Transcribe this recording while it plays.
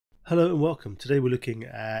Hello and welcome. Today we're looking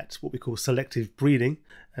at what we call selective breeding,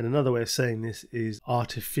 and another way of saying this is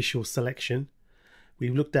artificial selection.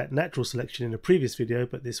 We've looked at natural selection in a previous video,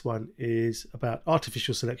 but this one is about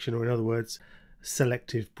artificial selection, or in other words,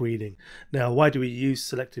 selective breeding. Now, why do we use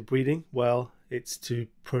selective breeding? Well, it's to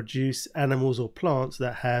produce animals or plants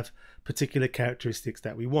that have particular characteristics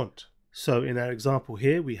that we want. So in our example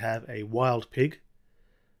here, we have a wild pig,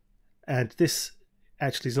 and this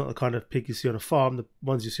actually is not the kind of pig you see on a farm. The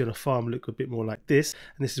ones you see on a farm look a bit more like this,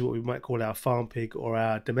 and this is what we might call our farm pig or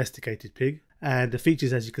our domesticated pig. And the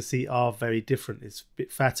features, as you can see, are very different. It's a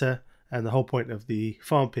bit fatter, and the whole point of the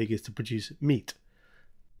farm pig is to produce meat.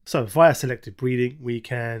 So via selective breeding, we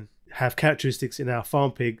can have characteristics in our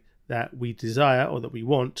farm pig that we desire or that we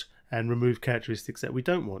want, and remove characteristics that we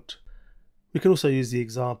don't want. We can also use the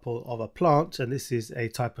example of a plant, and this is a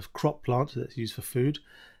type of crop plant that's used for food.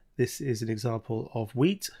 This is an example of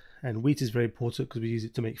wheat, and wheat is very important because we use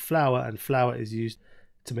it to make flour, and flour is used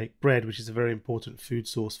to make bread, which is a very important food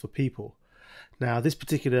source for people. Now, this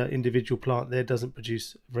particular individual plant there doesn't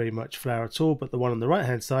produce very much flour at all, but the one on the right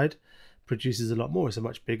hand side produces a lot more. It's a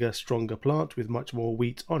much bigger, stronger plant with much more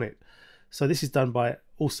wheat on it. So this is done by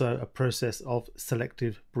also a process of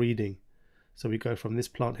selective breeding. So we go from this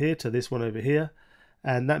plant here to this one over here,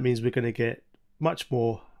 and that means we're going to get much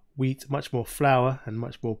more wheat, much more flour, and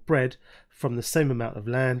much more bread from the same amount of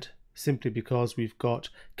land, simply because we've got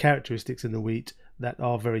characteristics in the wheat that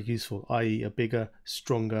are very useful, i.e. a bigger,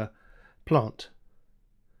 stronger plant.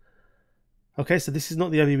 Okay, so this is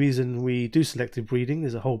not the only reason we do selective breeding.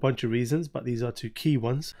 There's a whole bunch of reasons, but these are two key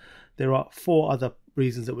ones. There are 4 other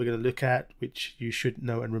reasons that we're going to look at, which you should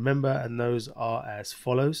know and remember, and those are as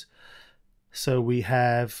follows. So we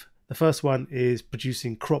have, the first one is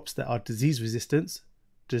producing crops that are disease resistant.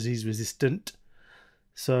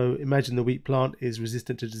 So imagine the wheat plant is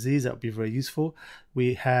resistant to disease. That would be very useful.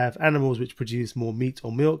 We have animals which produce more meat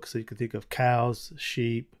or milk, so you can think of cows,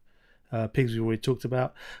 sheep, pigs we've already talked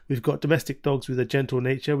about. We've got domestic dogs with a gentle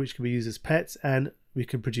nature which can be used as pets, and we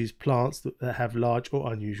can produce plants that have large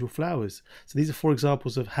or unusual flowers. So these are 4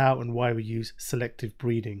 examples of how and why we use selective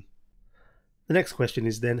breeding. The next question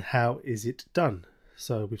is then, how is it done?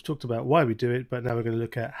 So we've talked about why we do it, but now we're going to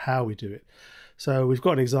look at how we do it. So we've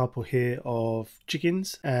got an example here of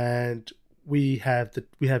chickens, and we have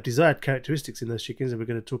desired characteristics in those chickens, and we're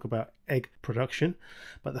going to talk about egg production.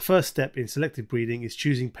 But the first step in selective breeding is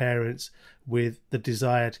choosing parents with the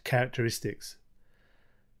desired characteristics.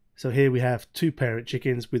 So here we have 2 parent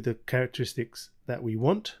chickens with the characteristics that we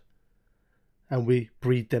want, and we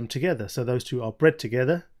breed them together. So those 2 are bred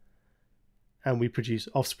together, and we produce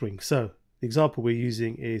offspring. So the example we're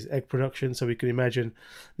using is egg production. So we can imagine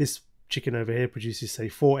this chicken over here produces, say,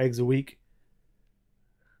 4 eggs a week,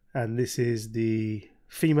 and this is the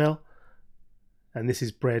female, and this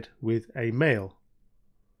is bred with a male.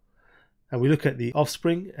 And we look at the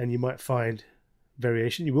offspring, and you might find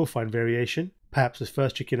variation. You will find variation. Perhaps the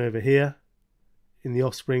first chicken over here in the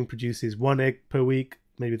offspring produces 1 egg per week.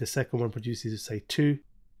 Maybe the second one produces, say, 2,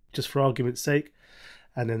 just for argument's sake.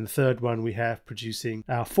 And then the third one we have producing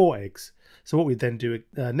our 4 eggs. So what we then do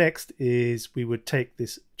next is we would take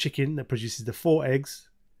this chicken that produces the 4 eggs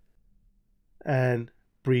and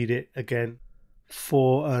breed it again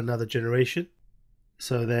for another generation.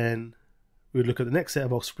 So then we would look at the next set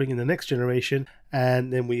of offspring in the next generation,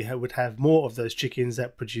 and then we would have more of those chickens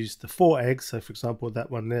that produce the 4 eggs. So for example,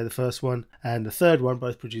 that one there, the first one, and the third one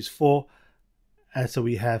both produce 4. And so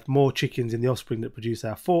we have more chickens in the offspring that produce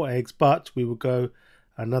our 4 eggs, but we will go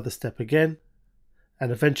another step again,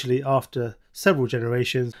 and eventually after several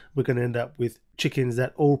generations we're going to end up with chickens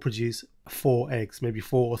that all produce 4 eggs, maybe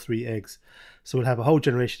 4 or 3 eggs. So we'll have a whole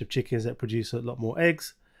generation of chickens that produce a lot more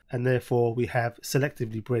eggs, and therefore we have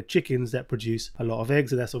selectively bred chickens that produce a lot of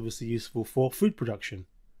eggs, and that's obviously useful for food production.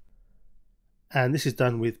 And this is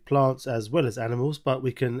done with plants as well as animals, but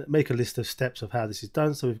we can make a list of steps of how this is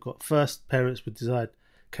done. So we've got first, parents with desired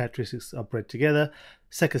characteristics are bred together.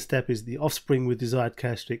 Second step is the offspring with desired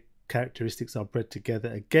characteristics are bred together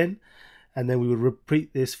again, and then we will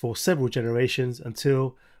repeat this for several generations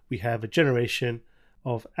until we have a generation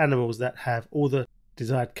of animals that have all the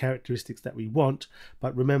desired characteristics that we want,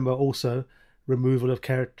 but remember also removal of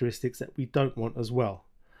characteristics that we don't want as well.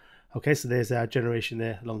 Okay, so there's our generation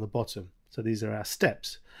there along the bottom. So these are our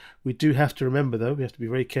steps. We do have to remember though, we have to be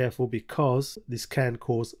very careful because this can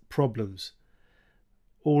cause problems.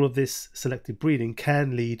 All of this selective breeding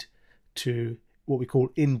can lead to what we call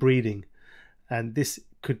inbreeding, and this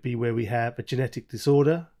could be where we have a genetic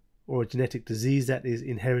disorder or a genetic disease that is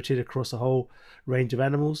inherited across a whole range of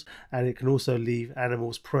animals, and it can also leave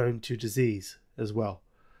animals prone to disease as well.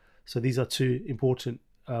 So these are 2 important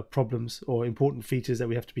problems or important features that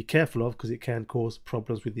we have to be careful of, because it can cause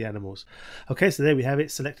problems with the animals. Okay, so there we have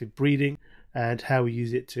it, selective breeding, and how we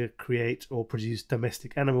use it to create or produce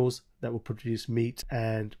domestic animals that will produce meat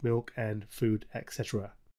and milk and food, etc.